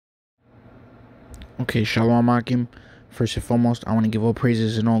Okay, Shalom Akim. First and foremost, I want to give all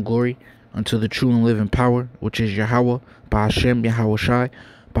praises and all glory unto the true and living power, which is Yahweh, Ba'ashem, Yahweh Shai,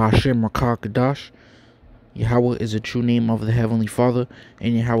 Ba'ashem Rakah Kadash. Yahweh is the true name of the Heavenly Father,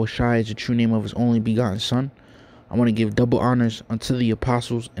 and Yahweh Shai is the true name of His only begotten Son. I want to give double honors unto the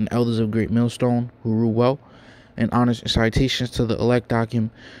apostles and elders of Great Millstone who rule well, and honors and citations to the elect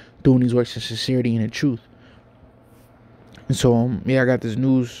Akim doing these works in sincerity and in truth. And so, I got this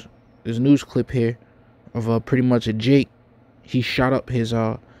news clip here of pretty much a Jake. He shot up his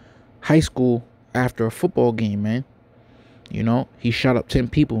high school after a football game, man. You know, he shot up 10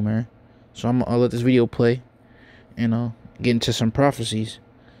 people, man. So I'll let this video play and get into some prophecies.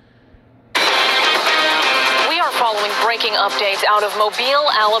 We are following breaking updates out of Mobile,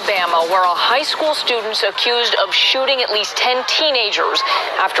 Alabama, where a high school student's accused of shooting at least 10 teenagers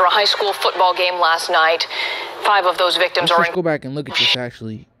after a high school football game last night. 5 of those victims Let's go back and look at this,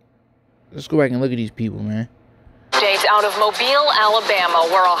 actually. Let's go back and look at these people, man. Updates out of Mobile, Alabama,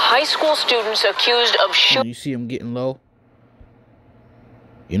 where a high school student's accused of shooting. You see him getting low.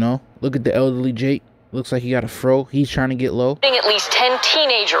 You know, look at the elderly Jake. Looks like he got a fro. He's trying to get low. At least 10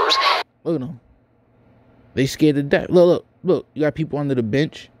 teenagers. Look at them. They scared to death. Look. You got people under the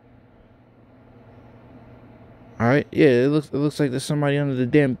bench. All right. Yeah, it looks like there's somebody under the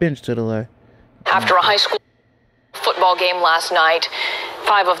damn bench to the left. After a high school football game last night,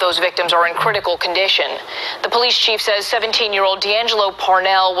 5 of those victims are in critical condition. The police chief says 17-year-old D'Angelo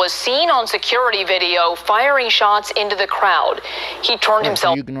Parnell was seen on security video firing shots into the crowd. He turned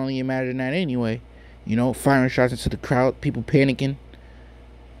himself. So you can only imagine that anyway. You know, firing shots into the crowd, people panicking.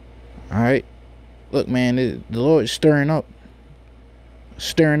 All right. Look, man, the Lord is stirring up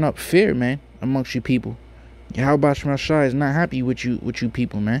fear, man, amongst you people. Yahweh Shai is not happy with you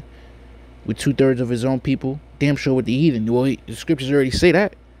people, man. With 2/3 of his own people. Damn sure with the heathen. Well, the scriptures already say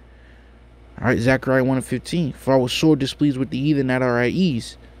that. All right, Zechariah 1:15. For I was sore displeased with the heathen that are at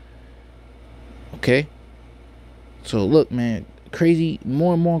ease. Okay. So look, man,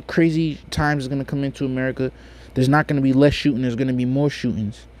 more and more crazy times is gonna come into America. There's not gonna be less shooting. There's gonna be more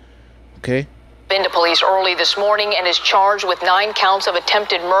shootings. Okay. Been to police early this morning and is charged with 9 counts of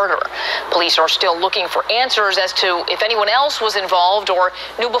attempted murder. Police are still looking for answers as to if anyone else was involved or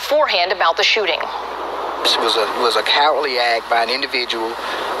knew beforehand about the shooting. This was a cowardly act by an individual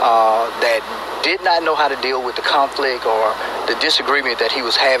that did not know how to deal with the conflict or the disagreement that he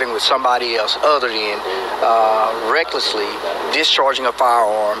was having with somebody else other than recklessly discharging a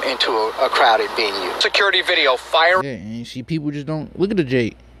firearm into a crowded venue. Security video fire. Yeah, and see, people just don't look at the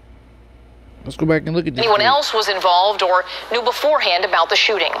Jake. Let's go back and look at this. Anyone else was involved or knew beforehand about the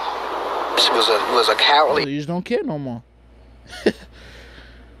shooting. This was a cowardly. You just don't care no more.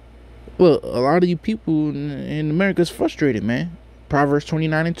 Well, a lot of you people in America is frustrated, man. Proverbs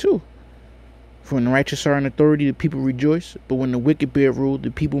 29:2. For when the righteous are in authority, the people rejoice. But when the wicked bear rule,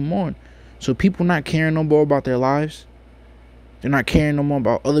 the people mourn. So people not caring no more about their lives. They're not caring no more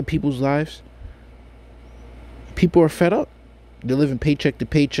about other people's lives. People are fed up. They're living paycheck to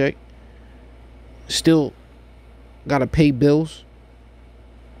paycheck. Still gotta pay bills.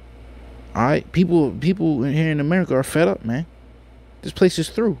 All right, people here in America are fed up, man. This place is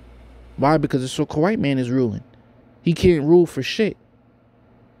through. Why? Because the so-called white man is ruling. He can't rule for shit.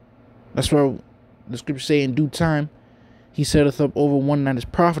 That's why the scriptures say in due time he setteth up over one that is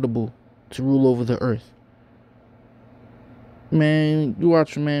profitable to rule over the earth. Man, you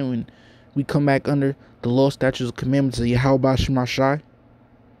watch, man, when we come back under the law, statutes, and commandments of Yahweh Shai.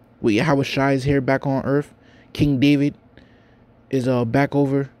 With Yahweh Shai is here back on earth. King David is back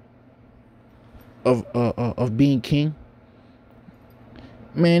over of being king.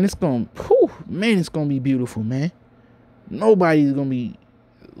 Man, it's gonna be beautiful, man. Nobody's gonna be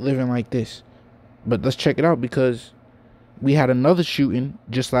living like this. But let's check it out, because we had another shooting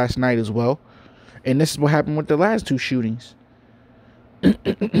just last night as well. And this is what happened with the last 2 shootings.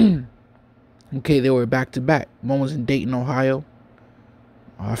 Okay, they were back to back. One was in Dayton, Ohio.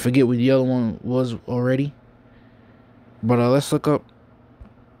 I forget what the other one was already. But let's look up.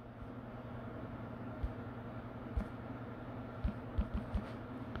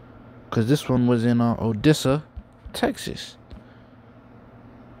 Because this one was in Odessa, Texas.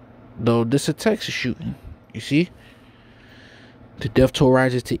 The Odessa, Texas shooting. You see? The death toll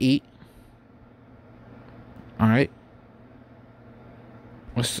rises to 8. Alright.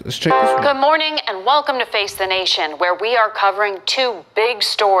 Let's check this one. Good morning and welcome to Face the Nation, where we are covering 2 big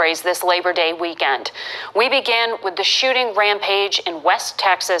stories this Labor Day weekend. We begin with the shooting rampage in West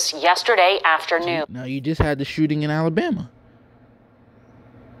Texas yesterday afternoon. Now, you just had the shooting in Alabama.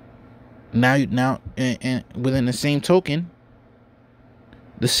 Now, and within the same token,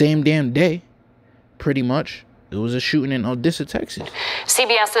 the same damn day, pretty much. It was a shooting in Odessa, Texas.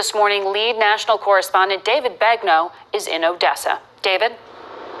 CBS This Morning lead national correspondent David Begnaud is in Odessa. David?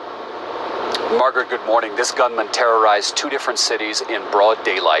 Margaret, good morning. This gunman terrorized 2 different cities in broad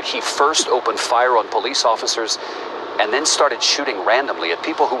daylight. He first opened fire on police officers and then started shooting randomly at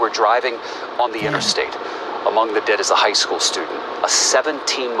people who were driving on the interstate. Among the dead is a high school student. A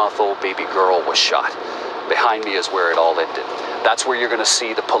 17-month-old baby girl was shot. Behind me is where it all ended. That's where you're going to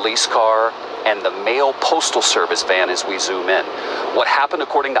see the police car and the mail postal service van as we zoom in. What happened,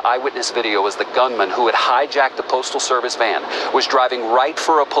 according to eyewitness video, is the gunman who had hijacked the postal service van was driving right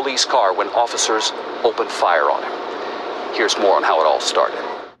for a police car when officers opened fire on him. Here's more on how it all started.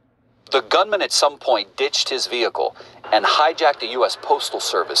 The gunman at some point ditched his vehicle and hijacked a U.S. Postal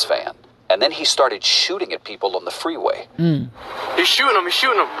Service van. And then he started shooting at people on the freeway. He's shooting them, he's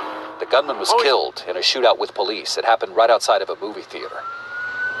shooting them. The gunman was killed in a shootout with police. It happened right outside of a movie theater.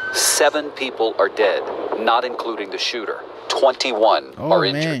 7 people are dead, not including the shooter. 21 are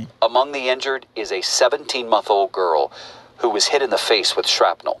injured. Man. Among the injured is a 17-month-old girl who was hit in the face with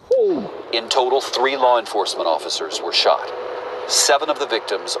shrapnel. In total, 3 law enforcement officers were shot. 7 of the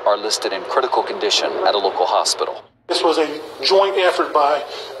victims are listed in critical condition at a local hospital. This was a joint effort by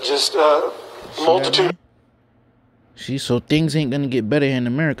just multitude. See, so things ain't gonna get better here in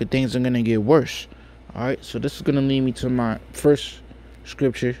America. Things are gonna get worse. All right, so this is gonna lead me to my first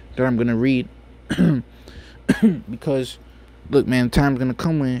scripture that I'm gonna read. Because, look, man, time's gonna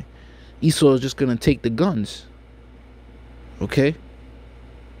come when Esau is just gonna take the guns. Okay?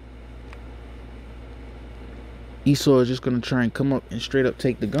 Esau is just gonna try and come up and straight up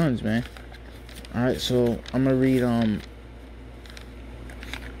take the guns, man. All right, so I'm gonna read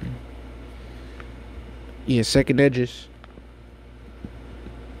 2nd Edges.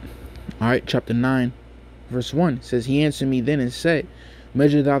 All right, chapter 9, verse 1 says, he answered me then and said,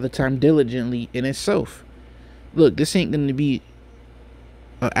 measure thou the time diligently in itself. Look, this ain't gonna be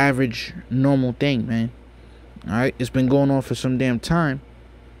an average normal thing, man. All right, it's been going on for some damn time,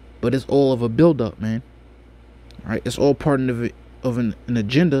 but it's all of a build-up, man. All right, it's all part of it, of an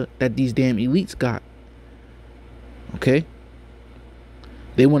agenda that these damn elites got. Okay,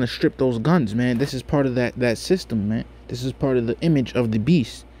 they want to strip those guns, man. This is part of that system, man. This is part of the image of the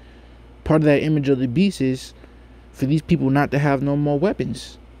beast. Part of that image of the beast is for these people not to have no more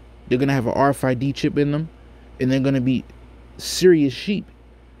weapons. They're gonna have an RFID chip in them, and they're gonna be serious sheep.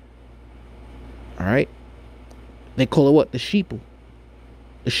 All right, they call it what? The sheeple.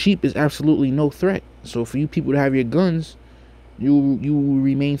 The sheep is absolutely no threat. So for you people to have your guns, you will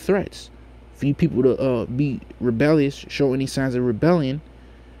remain threats. For you people to be rebellious, show any signs of rebellion,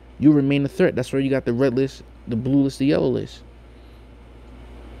 you remain a threat. That's why you got the red list, the blue list, the yellow list.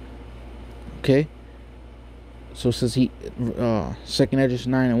 Okay. So it says he, 2nd Edges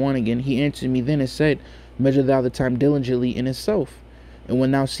 9:1 again. He answered me then and said, measure thou the time diligently in itself, and when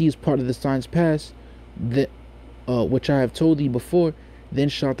thou seest part of the signs pass, that which I have told thee before, then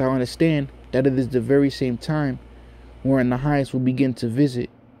shalt thou understand that it is the very same time wherein the highest will begin to visit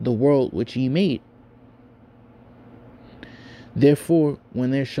the world which he made. Therefore,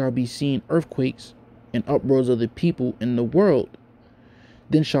 when there shall be seen earthquakes and uproars of the people in the world,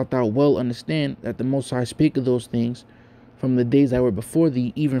 then shalt thou well understand that the Most High spake of those things from the days that were before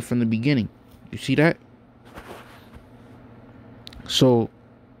thee, even from the beginning. You see that? So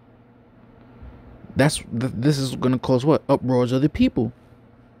this is going to cause what? Uproars of the people.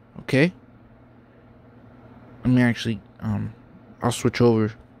 Okay? Let me actually, I'll switch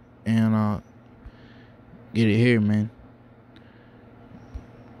over and get it here, man.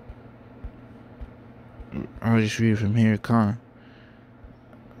 I'll just read it from here, 2nd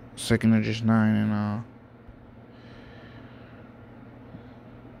Edges 9 and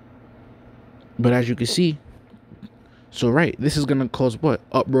but as you can see, so right, this is gonna cause what?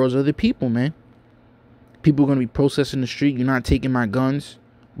 Uproars of the people, man. People are gonna be protesting the street. You're not taking my guns.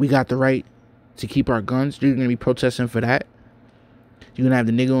 We got the right to keep our guns. You're gonna be protesting for that. You're gonna have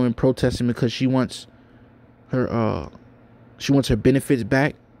the nigga woman protesting because she wants her benefits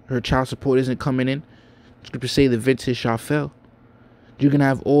back. Her child support isn't coming in. Scripture say the vintage shall fail. You're gonna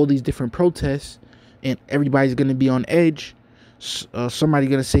have all these different protests, and everybody's gonna be on edge. Somebody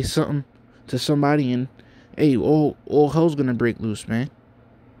gonna say something to somebody, and hey, all hell's gonna break loose, man.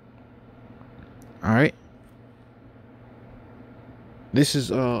 All right. This is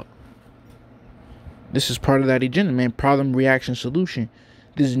part of that agenda, man. Problem, reaction, solution.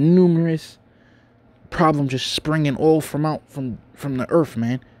 There's numerous problems just springing all from the earth,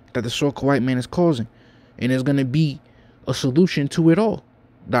 man, that the so-called white man is causing, and there's gonna be a solution to it all.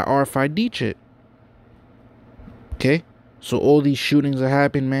 That RFID chip. Okay, so all these shootings are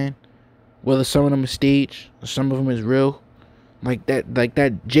happening, man. Whether some of them is staged, or some of them is real. Like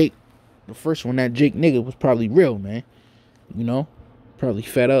that Jake, the first one, that Jake nigga was probably real, man. You know, probably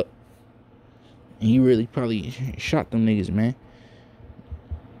fed up, and he really probably shot them niggas, man.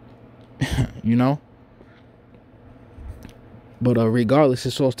 You know. But regardless,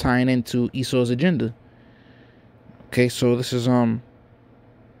 it's all tying into Esau's agenda. Okay, so this is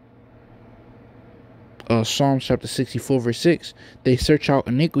Psalms chapter 64 verse 6. They search out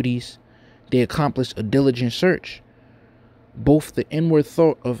iniquities, they accomplish a diligent search. Both the inward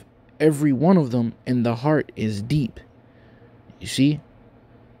thought of every one of them and the heart is deep. You see?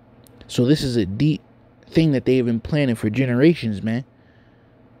 So this is a deep thing that they've been planning for generations, man.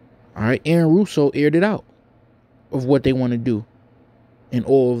 Alright, Aaron Russo aired it out of what they want to do and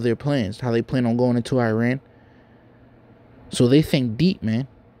all of their plans, how they plan on going into Iran. So they think deep, man.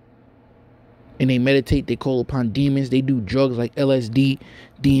 And they meditate, they call upon demons, they do drugs like LSD,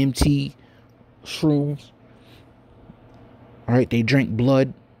 DMT, shrooms. Alright, they drink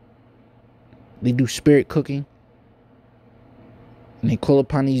blood. They do spirit cooking. And they call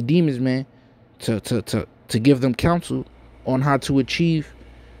upon these demons, man, to give them counsel on how to achieve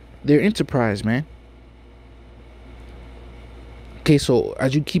their enterprise, man. Okay, so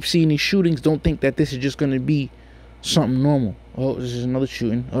as you keep seeing these shootings, don't think that this is just going to be something normal. Oh, this is another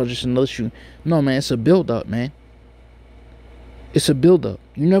shooting. Oh, just another shooting. No, man, it's a build-up, man. It's a build-up.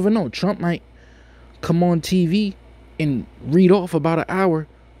 You never know. Trump might come on TV and read off about an hour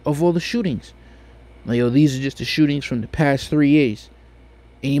of all the shootings. Like, yo, these are just the shootings from the past 3 years.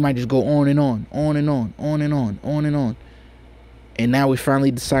 And he might just go on and on, on and on, on and on, on and on. And now we finally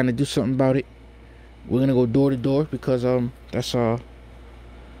deciding to do something about it. We're going to go door to door because, that's,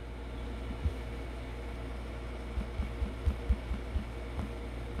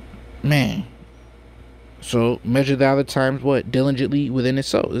 man. So measure the other times what? Diligently within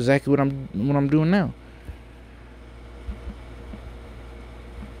itself. Exactly what I'm doing now.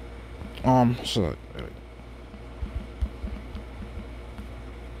 So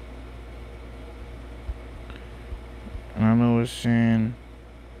I know it's saying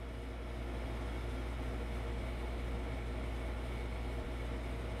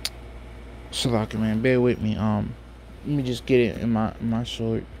Salaka, man, bear with me. Let me just get it in my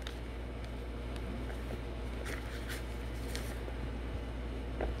sword.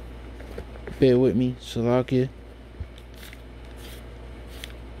 Bear with me, Salaka.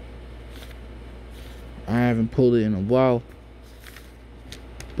 I haven't pulled it in a while.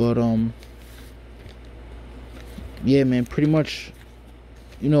 But yeah, man, pretty much,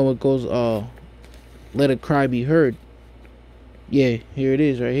 you know what goes, let a cry be heard. Yeah, here it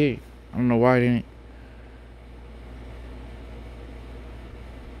is right here. I don't know why I didn't.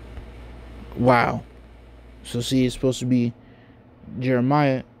 Wow. So see, it's supposed to be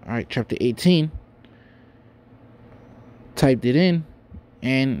Jeremiah, alright, chapter 18. Typed it in,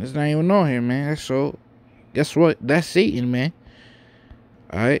 and it's not even on here, man. So guess what? That's Satan, man.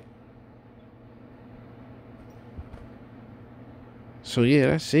 Alright. So yeah,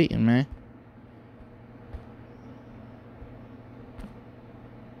 that's Satan, man.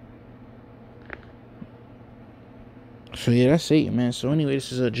 So yeah, that's Satan, man. So anyway,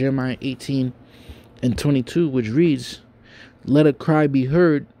 this is Jeremiah 18:22, which reads, "Let a cry be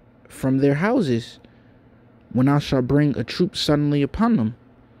heard from their houses, when I shall bring a troop suddenly upon them."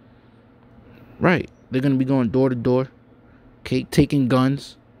 Right. They're going to be going door to door. Okay. Taking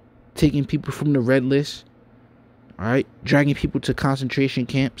guns. Taking people from the red list. Alright. Dragging people to concentration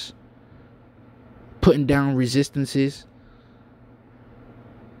camps. Putting down resistances.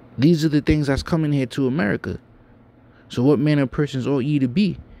 These are the things that's coming here to America. So what manner of persons ought ye to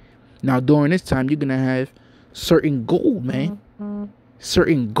be? Now during this time, you're going to have certain gold, man.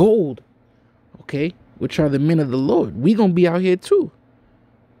 Certain gold. Okay. Which are the men of the Lord. We going to be out here too.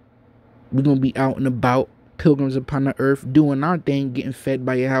 We're going to be out and about, pilgrims upon the earth, doing our thing, getting fed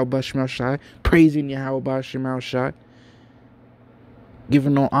by Yahweh Shemel Shai, praising Yahweh Shemel Shai,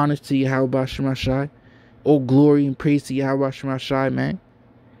 giving all honor to Yahweh Shemel Shai, all glory and praise to Yahweh Shemel Shai, man.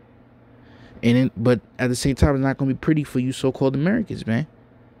 But at the same time, it's not going to be pretty for you so-called Americans, man.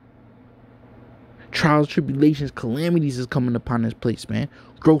 Trials, tribulations, calamities is coming upon this place, man.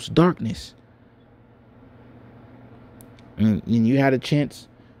 Gross darkness. And you had a chance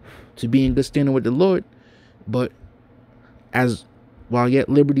to be in good standing with the Lord, but while yet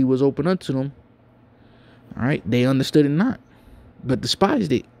liberty was open unto them, all right, they understood it not, but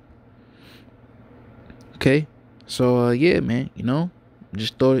despised it. Okay, so yeah, man, you know,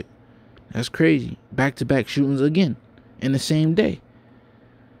 just thought that's crazy. Back-to-back shootings again in the same day.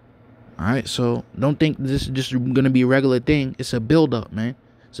 All right, so don't think this is just gonna be a regular thing. It's a build-up, man.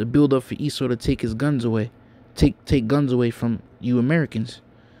 It's a build up for Esau to take his guns away. Take guns away from you Americans.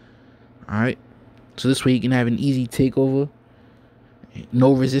 Alright? So this way you can have an easy takeover.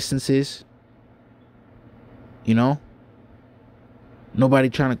 No resistances. You know? Nobody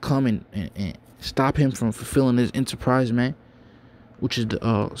trying to come and stop him from fulfilling his enterprise, man. Which is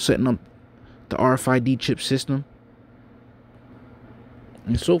the setting up the RFID chip system.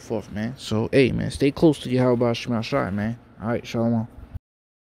 And so forth, man. So, hey, man, stay close to Yahweh Shema Shai, man. Alright, shalom.